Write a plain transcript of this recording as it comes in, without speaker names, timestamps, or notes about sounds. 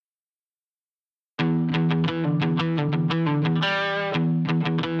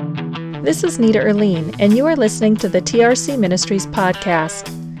This is Nita Erlene, and you are listening to the TRC Ministries podcast.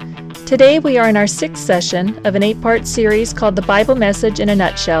 Today we are in our sixth session of an 8-part series called The Bible Message in a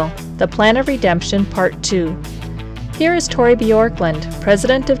Nutshell, The Plan of Redemption, Part 2. Here is Tori Bjorklund,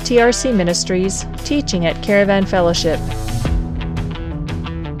 President of TRC Ministries, teaching at Caravan Fellowship.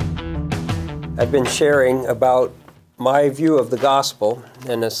 I've been sharing about my view of the gospel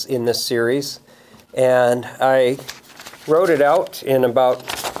in this series, and I wrote it out in about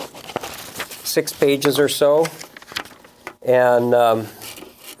 6 pages or so, and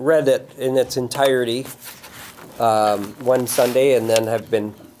read it in its entirety one Sunday, and then have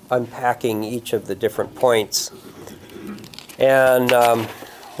been unpacking each of the different points. And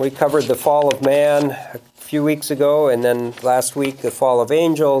we covered the fall of man a few weeks ago, and then last week the fall of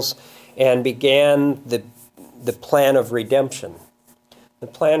angels, and began the plan of redemption. The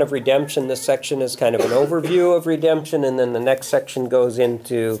plan of redemption, this section is kind of an overview of redemption, and then the next section goes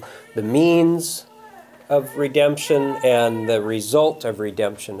into the means of redemption, and the result of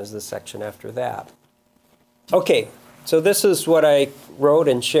redemption is the section after that. Okay, so this is what I wrote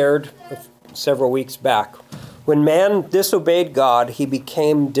and shared several weeks back. When man disobeyed God, he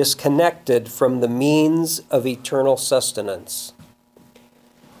became disconnected from the means of eternal sustenance.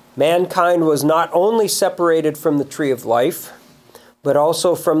 Mankind was not only separated from the tree of life, but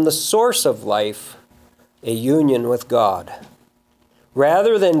also from the source of life, a union with God.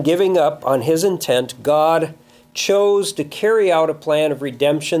 Rather than giving up on his intent, God chose to carry out a plan of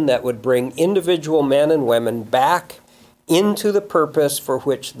redemption that would bring individual men and women back into the purpose for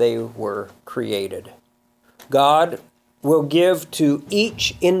which they were created. God will give to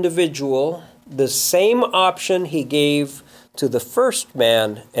each individual the same option he gave to the first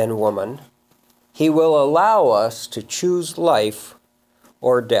man and woman. He will allow us to choose life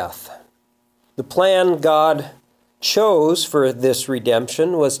or death. The plan God chose for this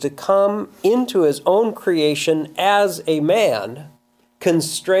redemption was to come into his own creation as a man,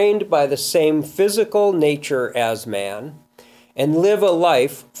 constrained by the same physical nature as man, and live a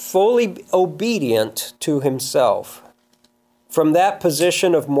life fully obedient to himself. From that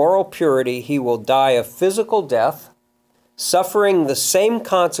position of moral purity, he will die a physical death, suffering the same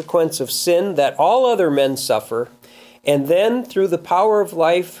consequence of sin that all other men suffer, and then, through the power of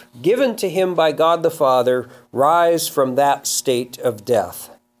life given to him by God the Father, rise from that state of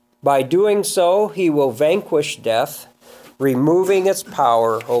death. By doing so, he will vanquish death, removing its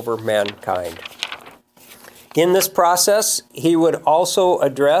power over mankind. In this process, he would also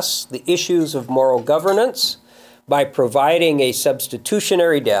address the issues of moral governance by providing a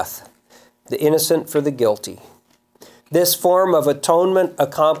substitutionary death, the innocent for the guilty. This form of atonement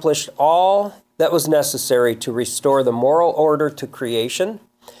accomplished all that was necessary to restore the moral order to creation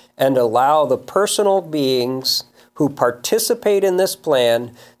and allow the personal beings who participate in this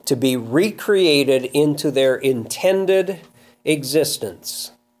plan to be recreated into their intended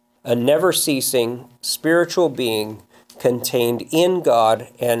existence, a never-ceasing spiritual being contained in God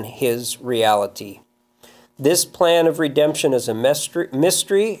and his reality. This plan of redemption is a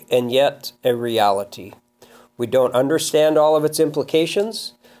mystery and yet a reality. We don't understand all of its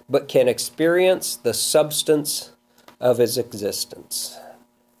implications, but can experience the substance of his existence.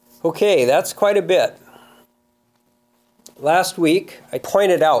 Okay, that's quite a bit. Last week, I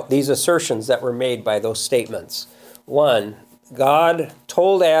pointed out these assertions that were made by those statements. 1, God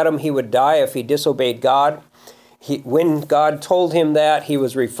told Adam he would die if he disobeyed God. When God told him that, he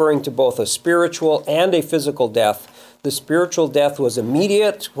was referring to both a spiritual and a physical death. The spiritual death was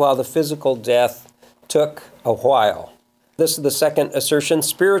immediate, while the physical death took a while. This is the second assertion.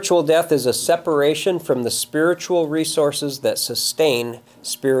 Spiritual death is a separation from the spiritual resources that sustain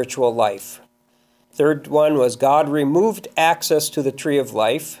spiritual life. Third one was God removed access to the tree of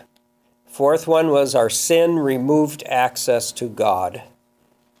life. Fourth one was our sin removed access to God.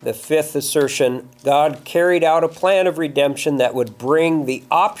 The fifth assertion, God carried out a plan of redemption that would bring the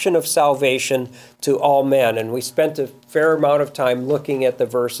option of salvation to all men. And we spent a fair amount of time looking at the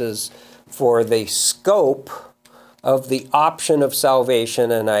verses for the scope of the option of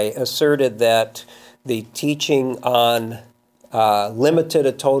salvation, and I asserted that the teaching on limited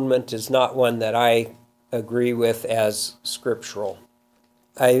atonement is not one that I agree with as scriptural.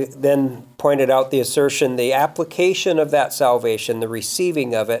 I then pointed out the assertion, the application of that salvation, the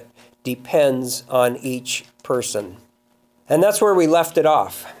receiving of it, depends on each person. And that's where we left it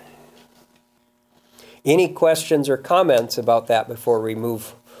off. Any questions or comments about that before we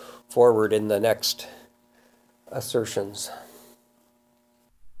move forward in the next assertions?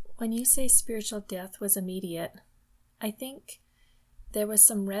 When you say spiritual death was immediate, I think there was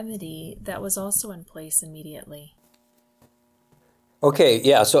some remedy that was also in place immediately. Okay,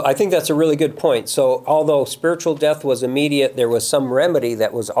 yeah, so I think that's a really good point. So although spiritual death was immediate, there was some remedy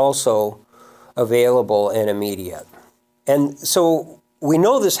that was also available and immediate. And so we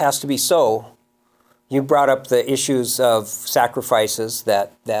know this has to be so. You brought up the issues of sacrifices,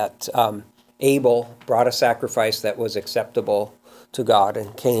 that Abel brought a sacrifice that was acceptable to God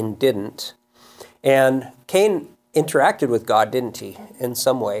and Cain didn't. And Cain interacted with God, didn't he, in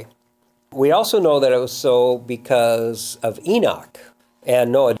some way? We also know that it was so because of Enoch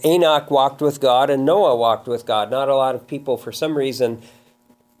and Noah. Enoch walked with God and Noah walked with God. Not a lot of people, for some reason,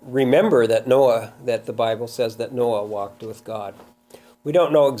 remember that the Bible says that Noah walked with God. We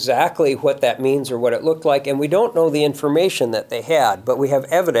don't know exactly what that means or what it looked like, and we don't know the information that they had, but we have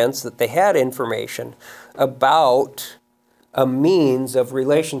evidence that they had information about a means of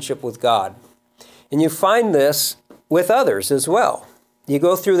relationship with God. And you find this with others as well. You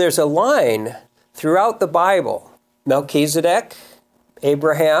go through, there's a line throughout the Bible. Melchizedek,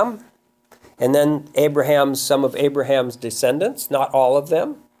 Abraham, and then some of Abraham's descendants, not all of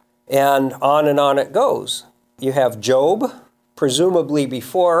them, and on it goes. You have Job, presumably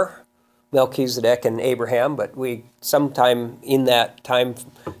before Melchizedek and Abraham, but sometime in that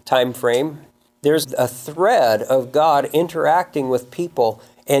time frame, there's a thread of God interacting with people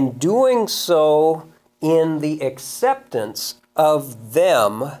and doing so in the acceptance of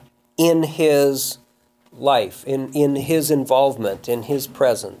them in his life, in his involvement, in his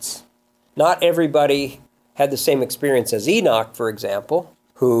presence. Not everybody had the same experience as Enoch, for example,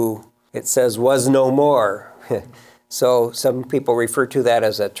 who it says was no more. So some people refer to that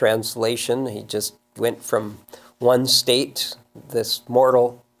as a translation. He just went from one state, this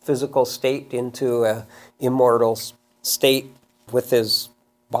mortal physical state, into an immortal state with his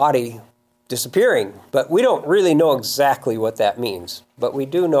body disappearing. But we don't really know exactly what that means. But we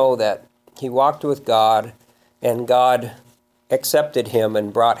do know that he walked with God, and God accepted him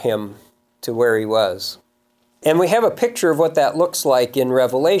and brought him to where he was. And we have a picture of what that looks like in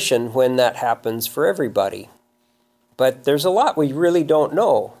Revelation when that happens for everybody. But there's a lot we really don't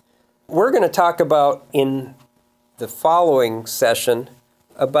know. We're going to talk about in the following session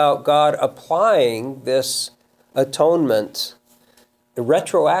about God applying this atonement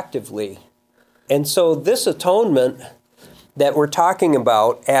retroactively. And so this atonement that we're talking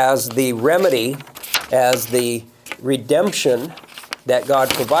about as the remedy, as the redemption that God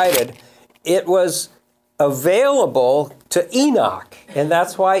provided, it was available to Enoch. And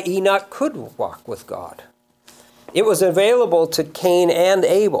that's why Enoch could walk with God. It was available to Cain and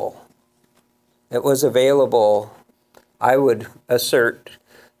Abel. It was available, I would assert,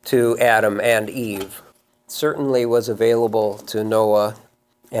 to Adam and Eve. It certainly was available to Noah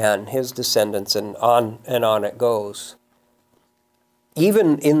and his descendants, and on it goes.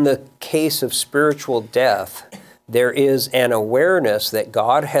 Even in the case of spiritual death, there is an awareness that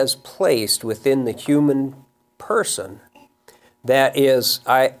God has placed within the human person that is,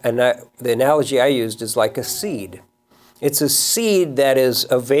 the analogy I used is like a seed. It's a seed that is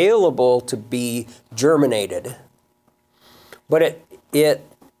available to be germinated, but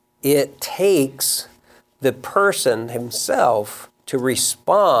it takes the person himself to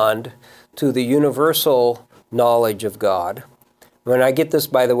respond to the universal knowledge of God. When I get this,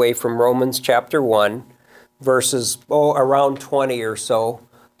 by the way, from Romans chapter 1, verses around 20 or so,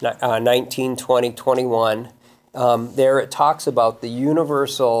 19, 20, 21, there it talks about the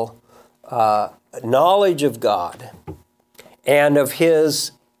universal knowledge of God and of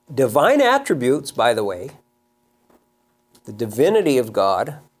his divine attributes, by the way, the divinity of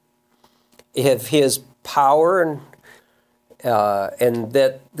God, of his power, and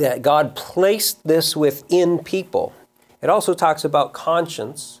that God placed this within people. It also talks about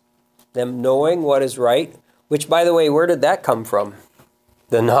conscience, them knowing what is right, which, by the way, where did that come from?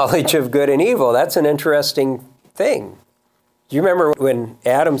 The knowledge of good and evil. That's an interesting thing. Do you remember when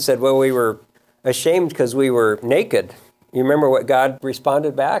Adam said, well, we were ashamed because we were naked? You remember what God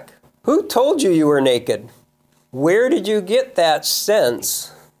responded back? Who told you were naked? Where did you get that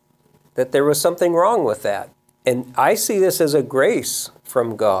sense that there was something wrong with that? And I see this as a grace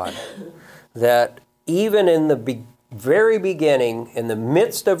from God, that even in the very beginning, in the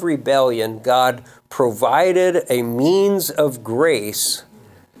midst of rebellion, God provided a means of grace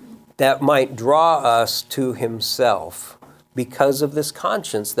that might draw us to himself because of this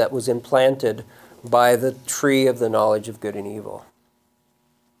conscience that was implanted by the tree of the knowledge of good and evil.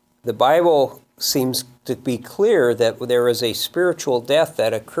 The Bible seems to be clear that there is a spiritual death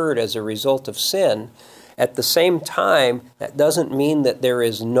that occurred as a result of sin. At the same time, that doesn't mean that there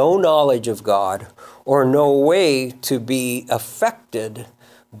is no knowledge of God or no way to be affected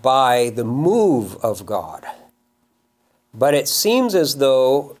by the move of God. But it seems as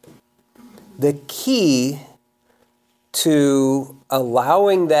though the key to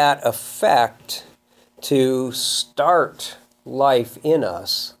allowing that effect to start life in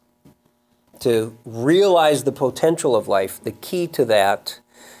us, to realize the potential of life, the key to that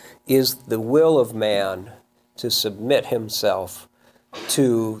is the will of man to submit himself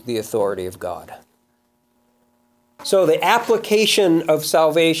to the authority of God. So the application of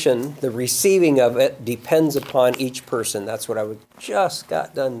salvation, the receiving of it, depends upon each person. That's what I just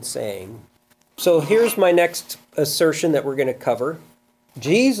got done saying. So here's my next assertion that we're going to cover.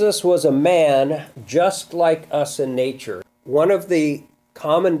 Jesus was a man just like us in nature. One of the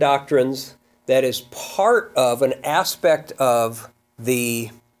common doctrines that is part of an aspect of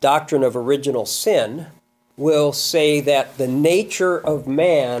the doctrine of original sin will say that the nature of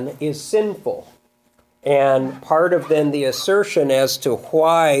man is sinful. And part of then the assertion as to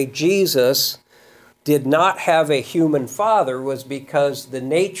why Jesus did not have a human father was because the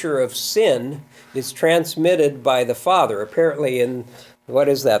nature of sin is transmitted by the father. Apparently in, what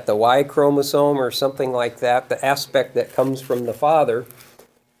is that, the Y chromosome or something like that, the aspect that comes from the father.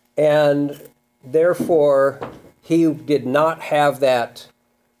 And therefore, he did not have that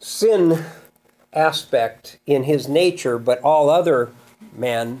sin aspect in his nature, but all other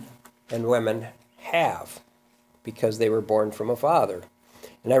men and women have, because they were born from a father.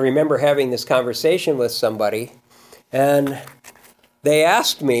 And I remember having this conversation with somebody, and they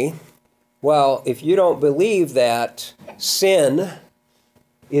asked me, well, if you don't believe that sin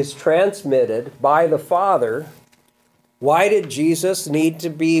is transmitted by the Father, why did Jesus need to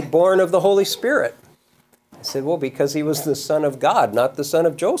be born of the Holy Spirit? I said, well, because he was the Son of God, not the son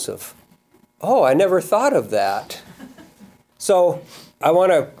of Joseph. Oh, I never thought of that. So I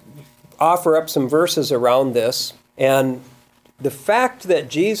want to offer up some verses around this. And the fact that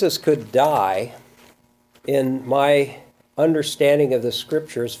Jesus could die, in my understanding of the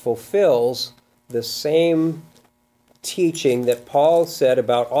Scriptures, fulfills the same teaching that Paul said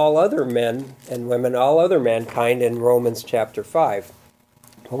about all other men and women, all other mankind in Romans chapter 5.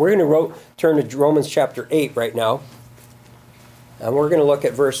 We're going to turn to Romans chapter 8 right now, and we're going to look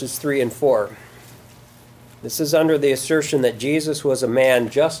at verses 3 and 4. This is under the assertion that Jesus was a man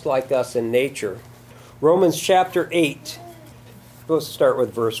just like us in nature. Romans chapter 8. Let's start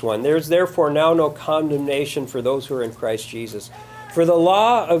with verse 1. There's therefore now no condemnation for those who are in Christ Jesus. For the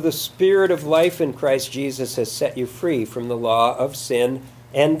law of the Spirit of life in Christ Jesus has set you free from the law of sin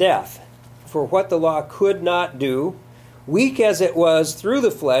and death. For what the law could not do, weak as it was through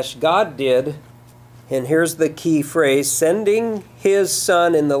the flesh, God did, and here's the key phrase, sending his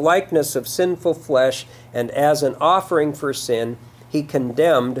Son in the likeness of sinful flesh, and as an offering for sin, he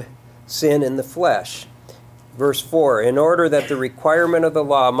condemned sin in the flesh. Verse 4, in order that the requirement of the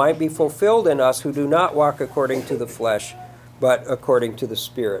law might be fulfilled in us who do not walk according to the flesh, but according to the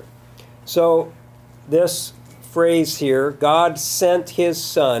Spirit. So this phrase here, God sent his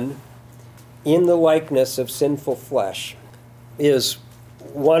Son in the likeness of sinful flesh, is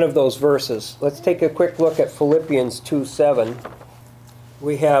one of those verses. Let's take a quick look at Philippians 2:7.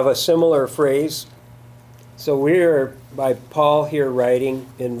 We have a similar phrase. So we're, by Paul here writing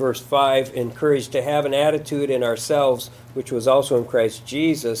in verse 5, encouraged to have an attitude in ourselves, which was also in Christ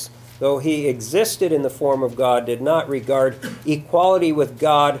Jesus, though he existed in the form of God, did not regard equality with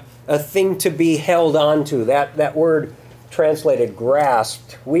God a thing to be held on to. That word translated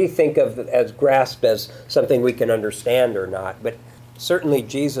grasped, we think of as grasped as something we can understand or not, but certainly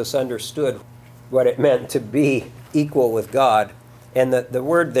Jesus understood what it meant to be equal with God. And the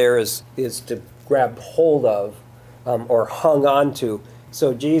word there is to grab hold of or hung on to.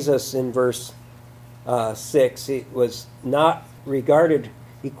 So Jesus in verse 6, he was not regarded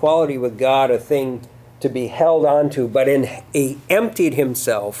equality with God a thing to be held on to, but he emptied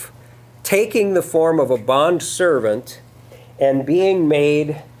himself, taking the form of a bond servant and being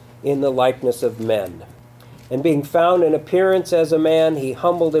made in the likeness of men. And being found in appearance as a man, he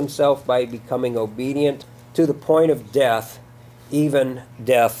humbled himself by becoming obedient to the point of death, even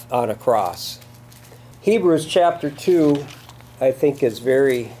death on a cross. Hebrews chapter 2, I think, is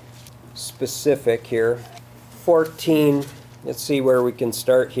very specific here. 14, let's see where we can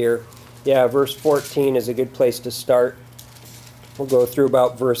start here. Yeah, verse 14 is a good place to start. We'll go through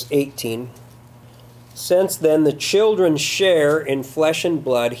about verse 18. Since then the children share in flesh and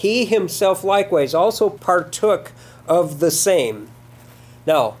blood, he himself likewise also partook of the same.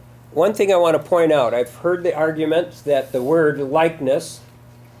 Now, one thing I want to point out, I've heard the argument that the word likeness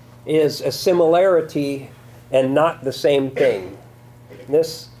is a similarity and not the same thing.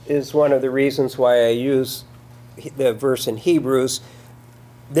 This is one of the reasons why I use the verse in Hebrews.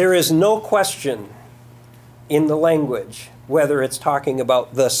 There is no question in the language, whether it's talking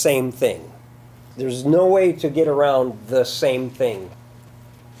about the same thing. There's no way to get around the same thing.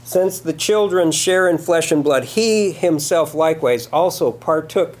 Since the children share in flesh and blood, he himself likewise also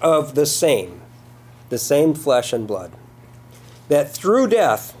partook of the same flesh and blood, that through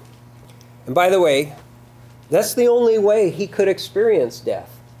death, and by the way, that's the only way he could experience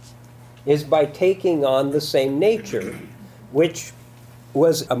death, is by taking on the same nature, which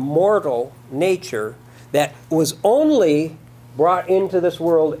was a mortal nature that was only brought into this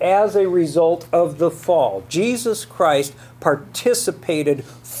world as a result of the fall. Jesus Christ participated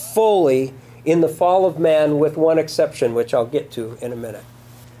fully in the fall of man, with one exception, which I'll get to in a minute.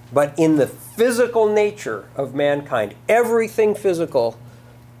 But in the physical nature of mankind, everything physical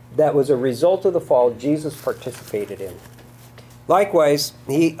that was a result of the fall, Jesus participated in. Likewise,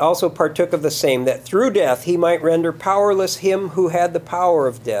 he also partook of the same, that through death he might render powerless him who had the power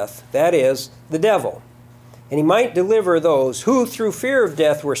of death, that is, the devil. And he might deliver those who through fear of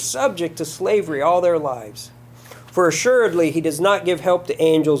death were subject to slavery all their lives. For assuredly he does not give help to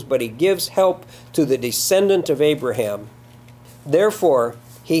angels, but he gives help to the descendant of Abraham. Therefore,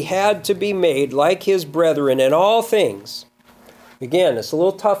 he had to be made like his brethren in all things. Again, it's a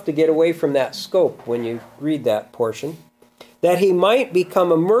little tough to get away from that scope when you read that portion. That he might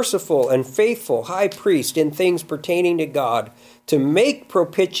become a merciful and faithful high priest in things pertaining to God, to make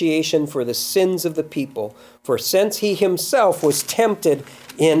propitiation for the sins of the people. For since he himself was tempted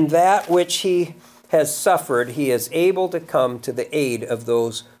in that which he has suffered, he is able to come to the aid of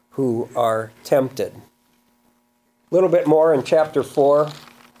those who are tempted. A little bit more in chapter 4,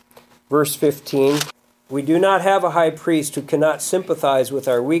 verse 15. We do not have a high priest who cannot sympathize with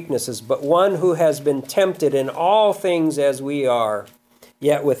our weaknesses, but one who has been tempted in all things as we are,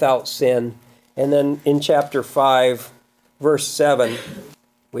 yet without sin. And then in chapter 5, verse 7,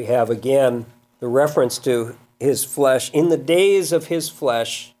 we have again the reference to his flesh. In the days of his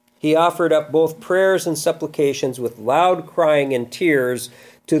flesh, he offered up both prayers and supplications with loud crying and tears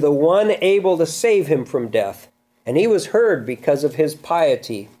to the one able to save him from death. And he was heard because of his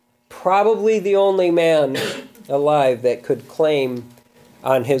piety. Probably the only man alive that could claim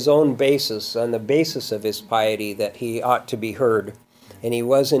on his own basis, on the basis of his piety, that he ought to be heard. And he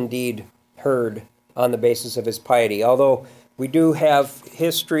was indeed heard on the basis of his piety. Although we do have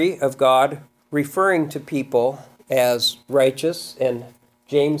history of God referring to people as righteous, and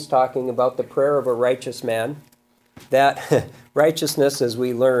James talking about the prayer of a righteous man. That righteousness, as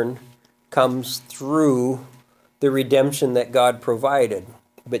we learn, comes through the redemption that God provided.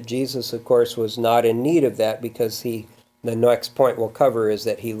 But Jesus, of course, was not in need of that, because the next point we'll cover is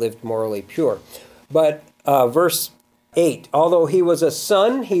that he lived morally pure. But verse 8, although he was a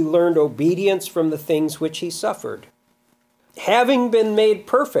son, he learned obedience from the things which he suffered. Having been made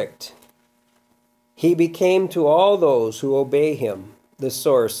perfect, he became to all those who obey him the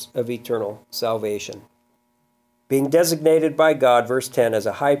source of eternal salvation. Being designated by God, verse 10, as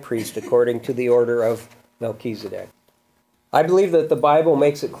a high priest according to the order of Melchizedek. I believe that the Bible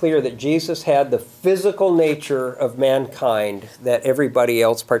makes it clear that Jesus had the physical nature of mankind that everybody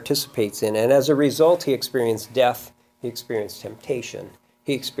else participates in. And as a result, he experienced death, he experienced temptation,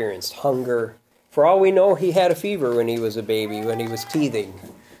 he experienced hunger. For all we know, he had a fever when he was a baby, when he was teething.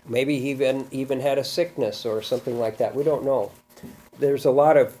 Maybe he even had a sickness or something like that. We don't know. There's a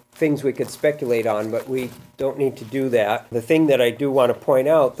lot of things we could speculate on, but we don't need to do that. The thing that I do want to point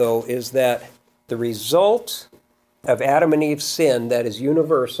out, though, is that the result of Adam and Eve's sin that is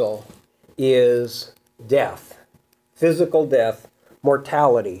universal is death, physical death,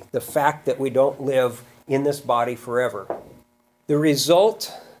 mortality, the fact that we don't live in this body forever. The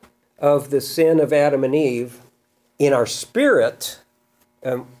result of the sin of Adam and Eve in our spirit,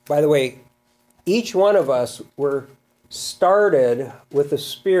 by the way, each one of us were started with a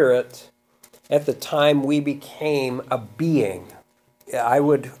spirit at the time we became a being. I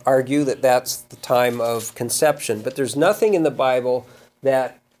would argue that that's the time of conception, but there's nothing in the Bible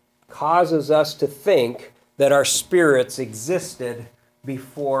that causes us to think that our spirits existed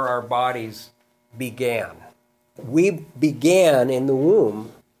before our bodies began. We began in the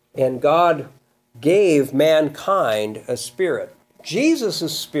womb, and God gave mankind a spirit.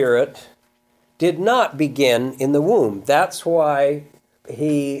 Jesus' spirit did not begin in the womb. That's why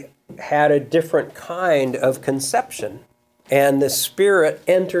he had a different kind of conception. And the Spirit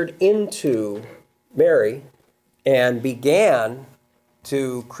entered into Mary and began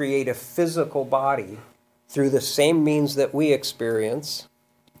to create a physical body through the same means that we experience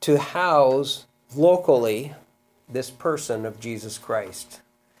to house locally this person of Jesus Christ.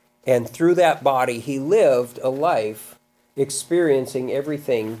 And through that body, he lived a life experiencing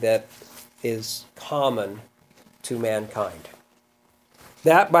everything that is common to mankind.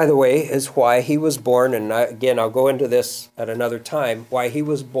 That, by the way, is why he was born, and again, I'll go into this at another time, why he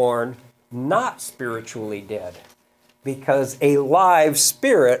was born not spiritually dead. Because a live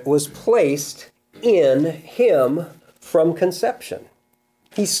spirit was placed in him from conception.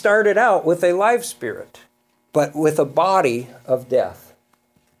 He started out with a live spirit, but with a body of death.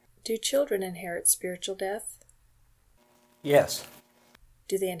 Do children inherit spiritual death? Yes.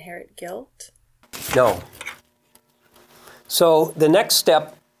 Do they inherit guilt? No. So the next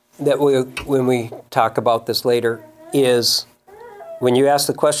step that when we talk about this later is when you ask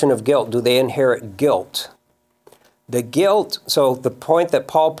the question of guilt, do they inherit guilt? The guilt, so the point that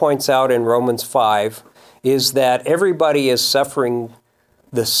Paul points out in Romans 5 is that everybody is suffering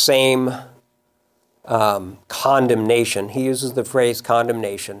the same condemnation. He uses the phrase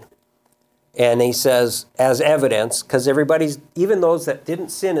condemnation. And he says, as evidence, because even those that didn't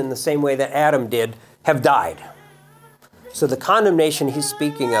sin in the same way that Adam did, have died. So the condemnation he's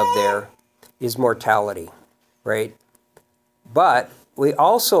speaking of there is mortality, right? But we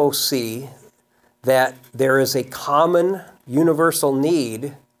also see that there is a common universal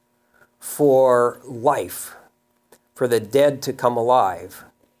need for life, for the dead to come alive.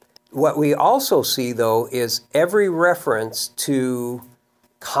 What we also see, though, is every reference to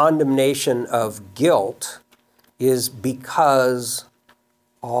condemnation of guilt is because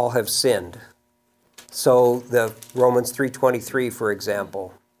all have sinned. So the Romans 3:23, for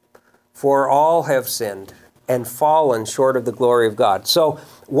example, for all have sinned and fallen short of the glory of God. So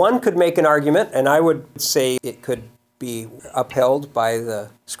one could make an argument, and I would say it could be upheld by the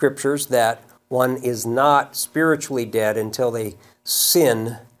scriptures, that one is not spiritually dead until they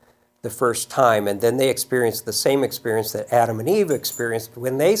sin the first time, and then they experience the same experience that Adam and Eve experienced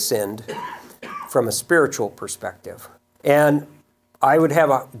when they sinned from a spiritual perspective. And I would have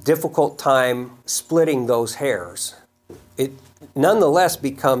a difficult time splitting those hairs. It nonetheless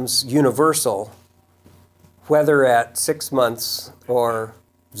becomes universal, whether at 6 months or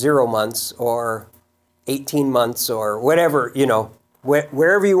 0 months or 18 months or whatever,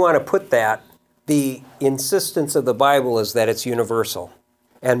 wherever you want to put that, the insistence of the Bible is that it's universal.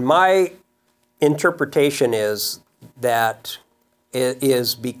 And my interpretation is that it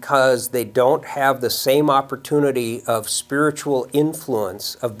is because they don't have the same opportunity of spiritual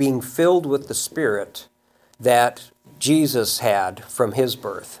influence, of being filled with the Spirit that Jesus had from his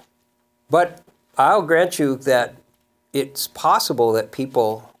birth. But I'll grant you that it's possible that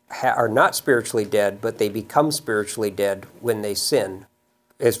people are not spiritually dead, but they become spiritually dead when they sin,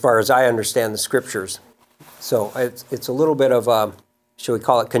 as far as I understand the scriptures. So it's a little bit of, shall we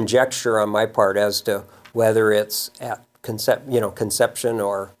call it conjecture on my part as to whether it's at conception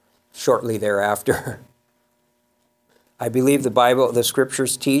or shortly thereafter. I believe the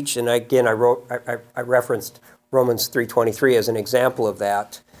scriptures teach, and again, I referenced Romans 3:23 as an example of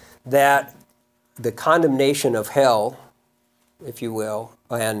that the condemnation of hell, if you will,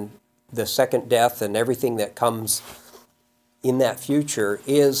 and the second death and everything that comes in that future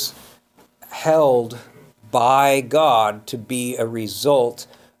is held by God to be a result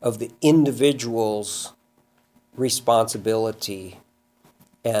of the individual's responsibility.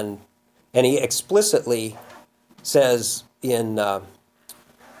 And he explicitly says in the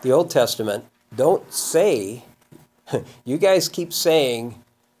Old Testament, don't say, you guys keep saying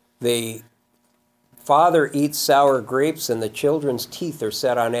the father eats sour grapes and the children's teeth are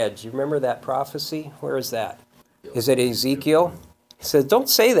set on edge. You remember that prophecy? Where is that? Is it Ezekiel? He says, don't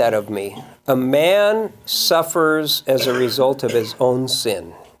say that of me. A man suffers as a result of his own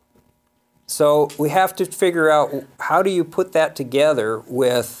sin. So we have to figure out, how do you put that together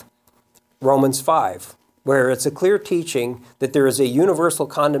with Romans 5, where it's a clear teaching that there is a universal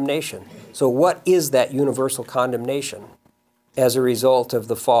condemnation. So what is that universal condemnation as a result of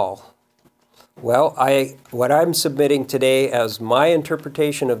the fall? Well, what I'm submitting today as my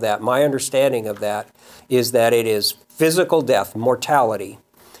interpretation of that, my understanding of that, is that it is physical death, mortality,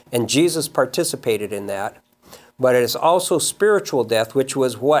 and Jesus participated in that. But it is also spiritual death, which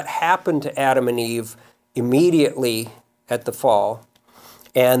was what happened to Adam and Eve immediately at the fall,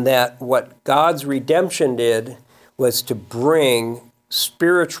 and that what God's redemption did was to bring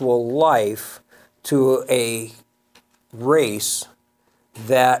spiritual life to a race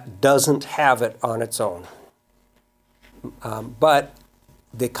that doesn't have it on its own. But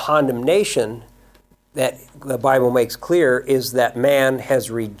the condemnation that the Bible makes clear is that man has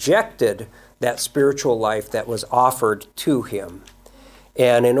rejected that spiritual life that was offered to him.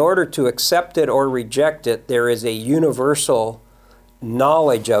 And in order to accept it or reject it, there is a universal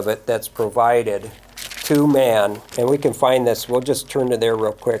knowledge of it that's provided to man. And we can find this. We'll just turn to there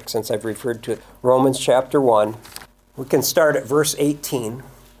real quick since I've referred to it. Romans chapter 1. We can start at verse 18.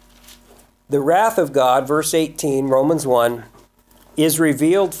 The wrath of God, verse 18, Romans 1, is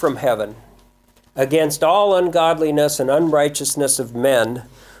revealed from heaven against all ungodliness and unrighteousness of men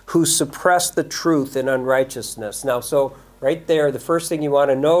who suppress the truth in unrighteousness. Now, so right there, the first thing you want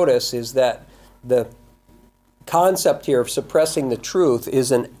to notice is that the concept here of suppressing the truth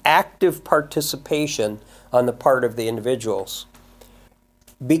is an active participation on the part of the individuals.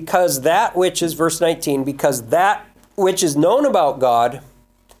 Because that which is, verse 19, because that which is known about God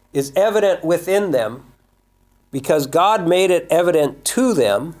is evident within them, because God made it evident to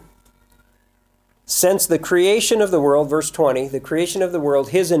them, since the creation of the world, verse 20, the creation of the world,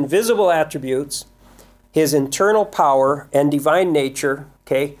 his invisible attributes, his internal power and divine nature,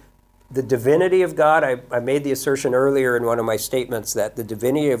 okay, the divinity of God, I made the assertion earlier in one of my statements that the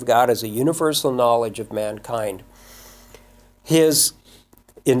divinity of God is a universal knowledge of mankind. His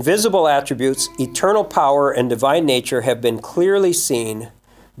invisible attributes, eternal power, and divine nature have been clearly seen,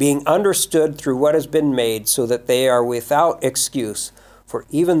 being understood through what has been made, so that they are without excuse. For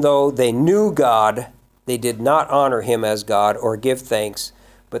even though they knew God, they did not honor him as God or give thanks,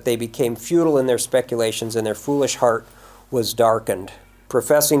 but they became futile in their speculations, and their foolish heart was darkened.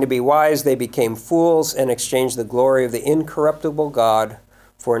 Professing to be wise, they became fools and exchanged the glory of the incorruptible God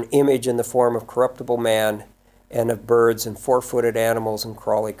for an image in the form of corruptible man and of birds and four-footed animals and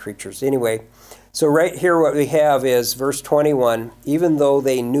crawly creatures. Anyway, so right here what we have is verse 21, even though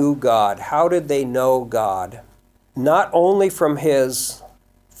they knew God. How did they know God? Not only from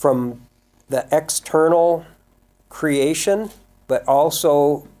the external creation, but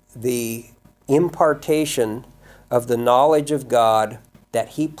also the impartation of the knowledge of God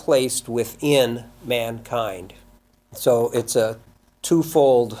that he placed within mankind. So it's a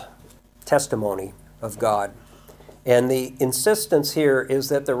twofold testimony of God. And the insistence here is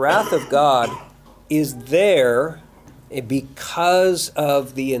that the wrath of God is there because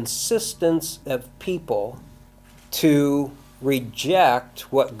of the insistence of people to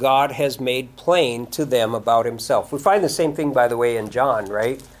reject what God has made plain to them about himself. We find the same thing, by the way, in John,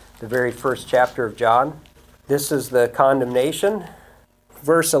 right? The very first chapter of John. This is the condemnation.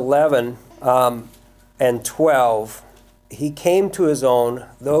 Verse 11 and 12, he came to his own.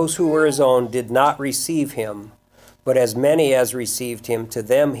 Those who were his own did not receive him. But as many as received him, to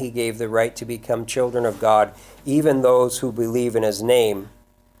them he gave the right to become children of God, even those who believe in his name.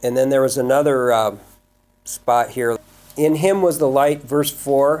 And then there was another spot here. In him was the light, verse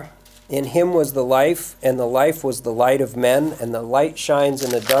 4. In him was the life, and the life was the light of men, and the light shines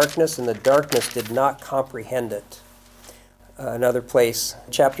in the darkness, and the darkness did not comprehend it. Another place,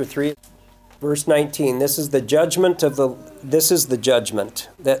 chapter 3, verse 19. This is the judgment,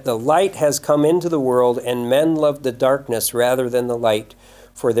 that the light has come into the world, and men loved the darkness rather than the light,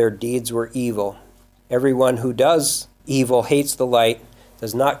 for their deeds were evil. Everyone who does evil hates the light,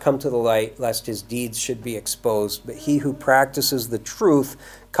 does not come to the light, lest his deeds should be exposed. But he who practices the truth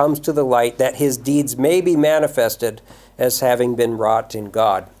comes to the light, that his deeds may be manifested as having been wrought in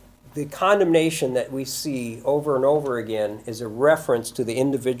God. The condemnation that we see over and over again is a reference to the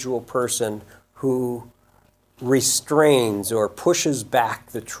individual person who restrains or pushes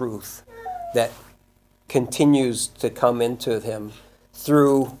back the truth that continues to come into him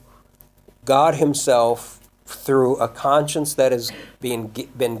through God himself, through a conscience that has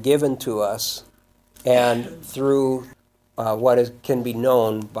been given to us, and through can be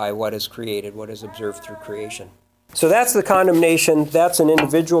known by what is created, what is observed through creation. So that's the condemnation. That's an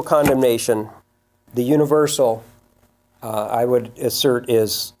individual condemnation. The universal, I would assert,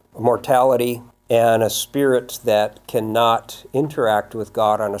 is mortality and a spirit that cannot interact with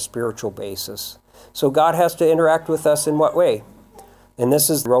God on a spiritual basis. So God has to interact with us in what way? And this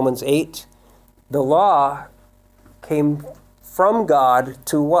is Romans 8. The law came from God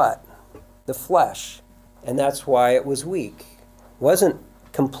to what? The flesh. And that's why it was weak. It wasn't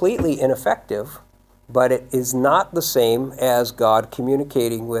completely ineffective, but it is not the same as God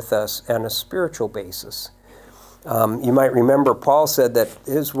communicating with us on a spiritual basis. You might remember Paul said that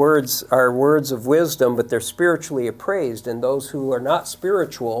his words are words of wisdom, but they're spiritually appraised, and those who are not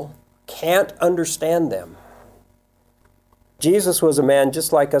spiritual can't understand them. Jesus was a man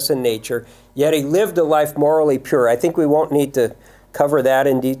just like us in nature, yet he lived a life morally pure. I think we won't need to cover that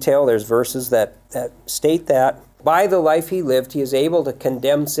in detail. There's verses that state that. By the life he lived, he is able to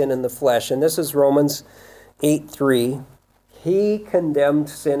condemn sin in the flesh. And this is Romans 8:3. He condemned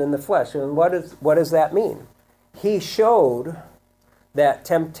sin in the flesh. And what does that mean? He showed that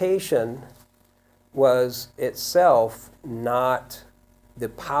temptation was itself not the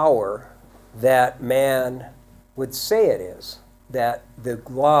power that man would say it is, that the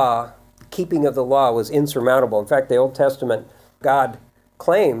law, keeping of the law was insurmountable. In fact, the Old Testament, God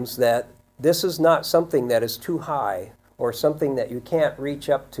claims that this is not something that is too high or something that you can't reach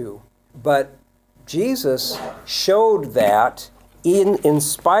up to. But Jesus showed that in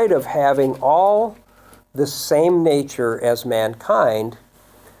spite of having all the same nature as mankind,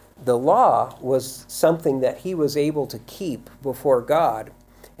 the law was something that he was able to keep before God.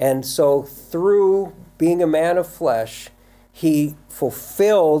 And so through being a man of flesh, he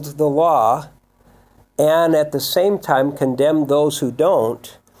fulfilled the law and at the same time condemned those who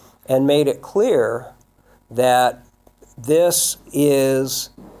don't and made it clear that this is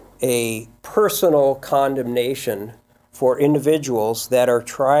a personal condemnation for individuals that are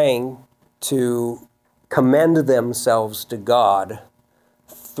trying to commend themselves to God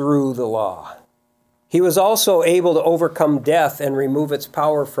through the law. He was also able to overcome death and remove its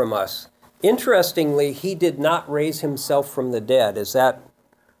power from us. Interestingly, he did not raise himself from the dead. Is that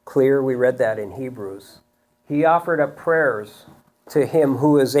clear? We read that in Hebrews. He offered up prayers to him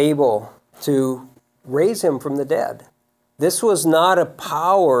who is able to raise him from the dead. This was not a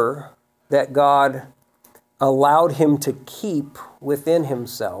power that God allowed him to keep within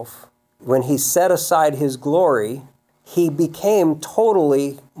himself. When he set aside his glory, he became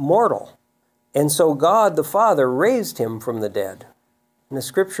totally mortal. And so God the Father raised him from the dead. And the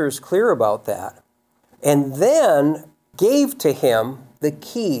Scripture is clear about that. And then gave to him the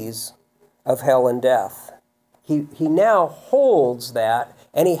keys of hell and death. He now holds that,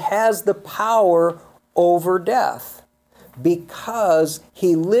 and he has the power over death because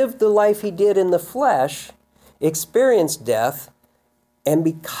he lived the life he did in the flesh, experienced death, and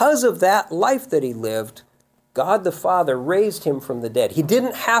because of that life that he lived, God the Father raised him from the dead. He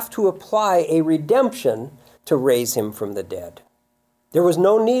didn't have to apply a redemption to raise him from the dead. There was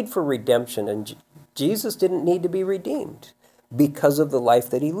no need for redemption, and Jesus didn't need to be redeemed because of the life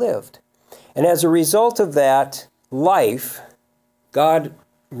that he lived. And as a result of that life, God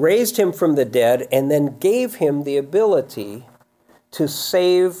raised him from the dead and then gave him the ability to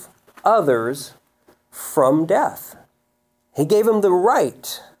save others from death. He gave him the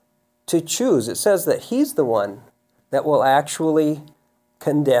right to choose. It says that he's the one that will actually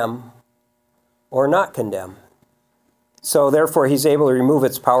condemn or not condemn. So therefore, he's able to remove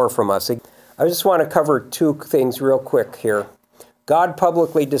its power from us. I just want to cover two things real quick here. God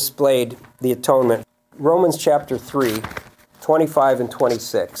publicly displayed the atonement. Romans chapter 3, 25 and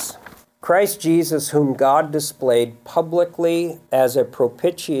 26. Christ Jesus, whom God displayed publicly as a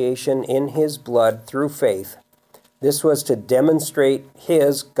propitiation in his blood through faith. This was to demonstrate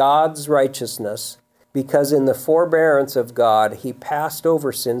God's righteousness, because in the forbearance of God he passed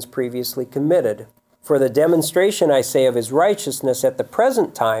over sins previously committed. For the demonstration, I say, of his righteousness at the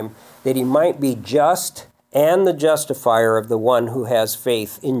present time, that he might be just and the justifier of the one who has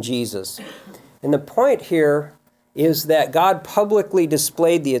faith in Jesus. And the point here is that God publicly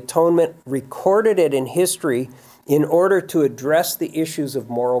displayed the atonement, recorded it in history in order to address the issues of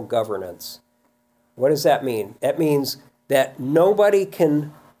moral governance. What does that mean? That means that nobody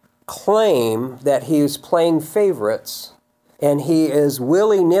can claim that he is playing favorites and he is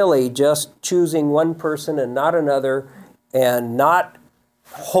willy-nilly just choosing one person and not another and not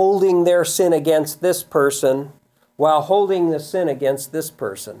holding their sin against this person while holding the sin against this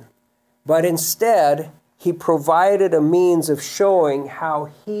person. But instead, he provided a means of showing how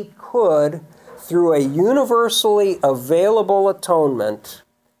he could, through a universally available atonement,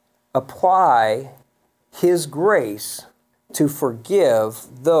 apply his grace to forgive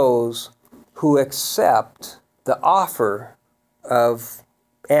those who accept the offer of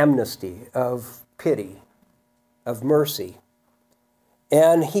amnesty, of pity, of mercy.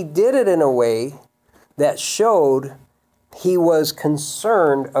 And he did it in a way that showed he was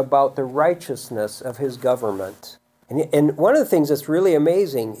concerned about the righteousness of his government. And one of the things that's really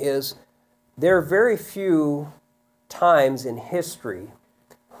amazing is there are very few times in history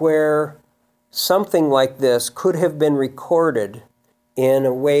where something like this could have been recorded in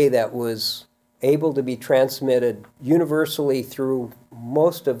a way that was able to be transmitted universally through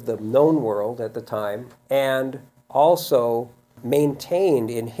most of the known world at the time, and also maintained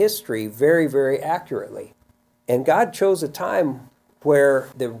in history very, very accurately. And God chose a time where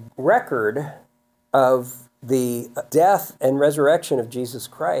the record of the death and resurrection of Jesus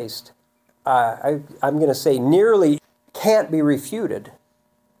Christ, I'm going to say nearly can't be refuted.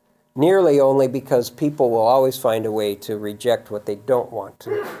 Nearly only because people will always find a way to reject what they don't want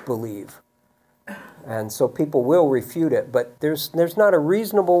to believe. And so people will refute it, but there's not a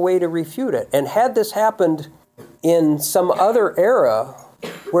reasonable way to refute it. And had this happened in some other era,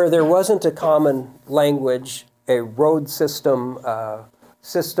 where there wasn't a common language, a road system,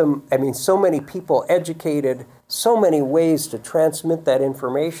 so many people educated, so many ways to transmit that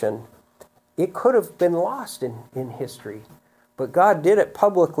information, it could have been lost in history. But God did it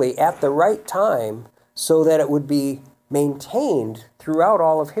publicly at the right time so that it would be maintained throughout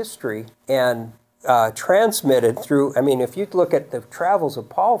all of history and transmitted through, if you look at the travels of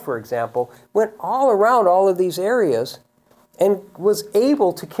Paul, for example, went all around all of these areas and was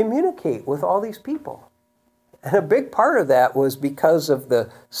able to communicate with all these people. And a big part of that was because of the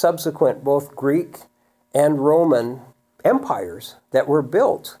subsequent both Greek and Roman empires that were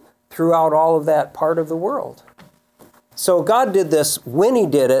built throughout all of that part of the world. So God did this when he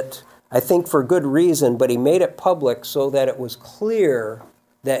did it, I think for good reason, but he made it public so that it was clear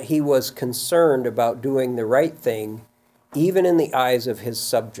that he was concerned about doing the right thing, even in the eyes of his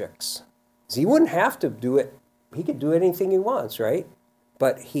subjects. He wouldn't have to do it. He could do anything he wants, right?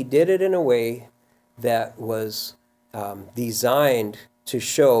 But he did it in a way that was designed to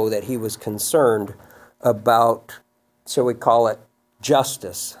show that he was concerned about, shall we call it,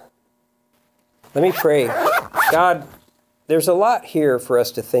 justice. Let me pray. God, there's a lot here for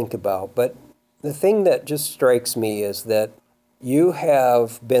us to think about, but the thing that just strikes me is that you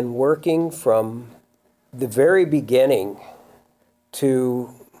have been working from the very beginning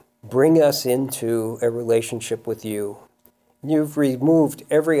to bring us into a relationship with you. You've removed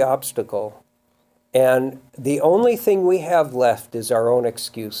every obstacle, and the only thing we have left is our own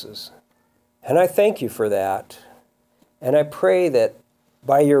excuses. And I thank you for that. And I pray that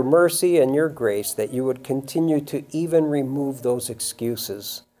by your mercy and your grace that you would continue to even remove those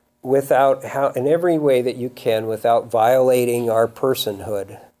excuses in every way that you can without violating our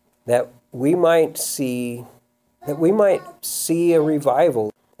personhood, that we might see a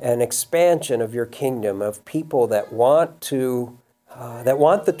revival, an expansion of your kingdom, of people that want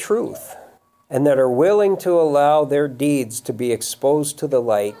the truth and that are willing to allow their deeds to be exposed to the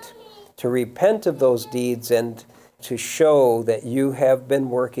light, to repent of those deeds and to show that you have been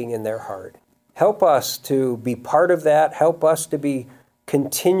working in their heart. Help us to be part of that. Help us to be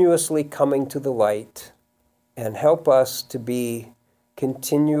continuously coming to the light, and help us to be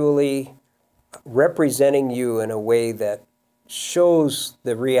continually representing you in a way that shows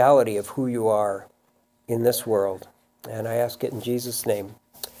the reality of who you are in this world. And I ask it in Jesus' name.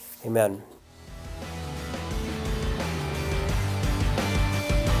 Amen.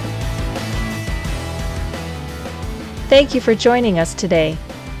 Thank you for joining us today.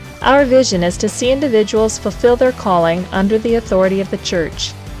 Our vision is to see individuals fulfill their calling under the authority of the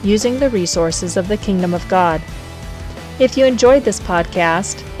Church, using the resources of the Kingdom of God. If you enjoyed this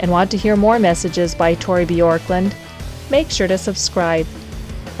podcast and want to hear more messages by Tori Bjorklund, make sure to subscribe.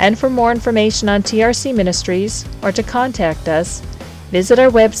 And for more information on TRC Ministries or to contact us, visit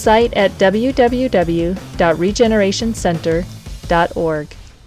our website at www.regenerationcenter.org.